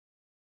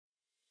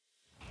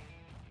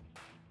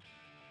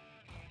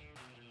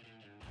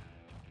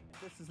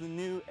is the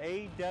new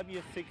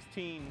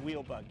AW16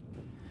 Wheel Buggy.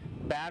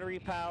 Battery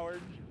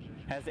powered,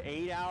 has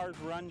 8 hours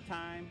run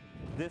time.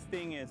 This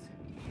thing is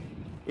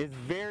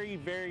very,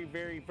 very,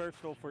 very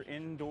versatile for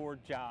indoor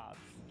jobs.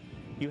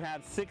 You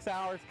have 6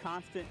 hours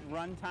constant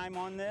run time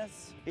on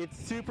this. It's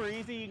super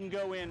easy. You can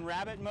go in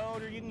rabbit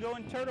mode or you can go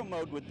in turtle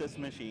mode with this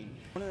machine.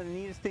 One of the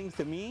neatest things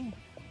to me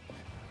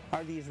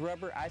are these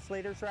rubber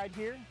isolators right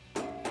here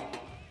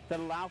that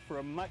allow for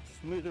a much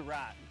smoother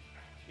ride.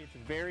 It's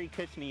very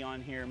cushiony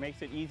on here,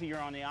 makes it easier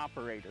on the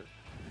operator.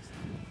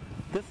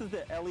 This is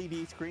the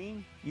LED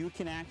screen. You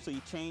can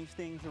actually change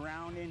things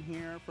around in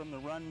here from the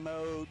run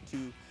mode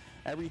to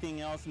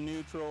everything else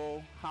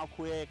neutral, how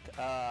quick.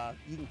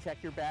 You can check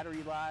your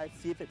battery life,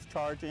 see if it's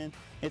charging.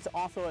 It's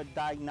also a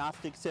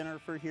diagnostic center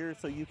for here,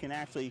 so you can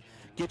actually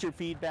get your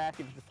feedback.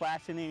 If it's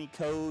flashing any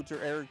codes or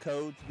error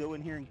codes, go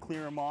in here and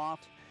clear them off.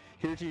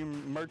 Here's your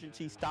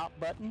emergency stop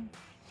button.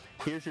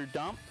 Here's your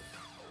dump.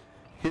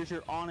 Here's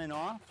your on and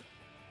off.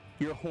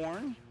 Your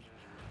horn,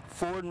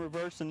 forward and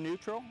reverse and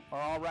neutral are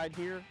all right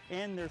here.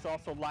 And there's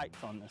also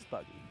lights on this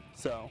buggy.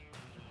 So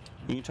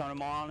you can turn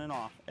them on and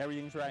off.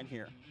 Everything's right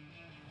here.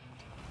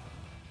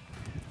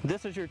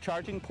 This is your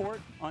charging port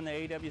on the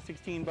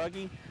AW16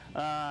 buggy.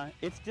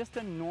 It's just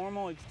a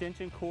normal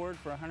extension cord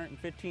for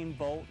 115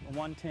 volt,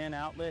 110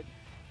 outlet.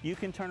 You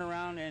can turn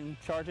around and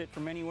charge it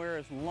from anywhere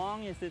as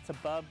long as it's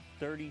above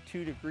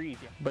 32 degrees.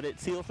 But it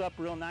seals up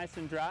real nice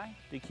and dry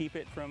to keep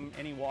it from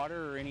any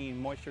water or any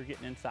moisture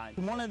getting inside.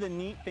 One of the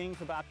neat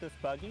things about this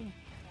buggy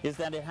is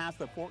that it has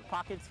the fork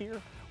pockets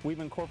here. We've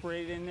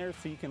incorporated in there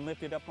so you can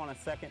lift it up on a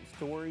second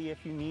story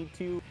if you need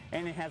to.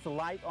 And it has a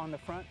light on the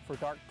front for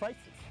dark places.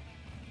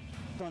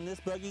 On this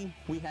buggy,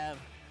 we have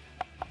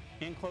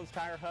enclosed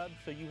tire hubs,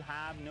 so you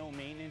have no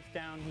maintenance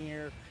down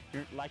here.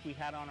 Like we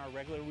had on our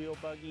regular wheel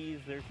buggies,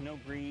 there's no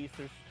grease,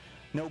 there's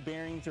no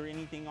bearings or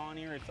anything on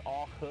here. It's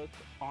all hooked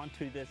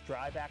onto this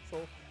drive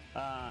axle.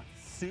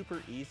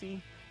 Super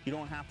easy. You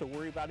don't have to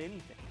worry about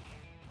anything.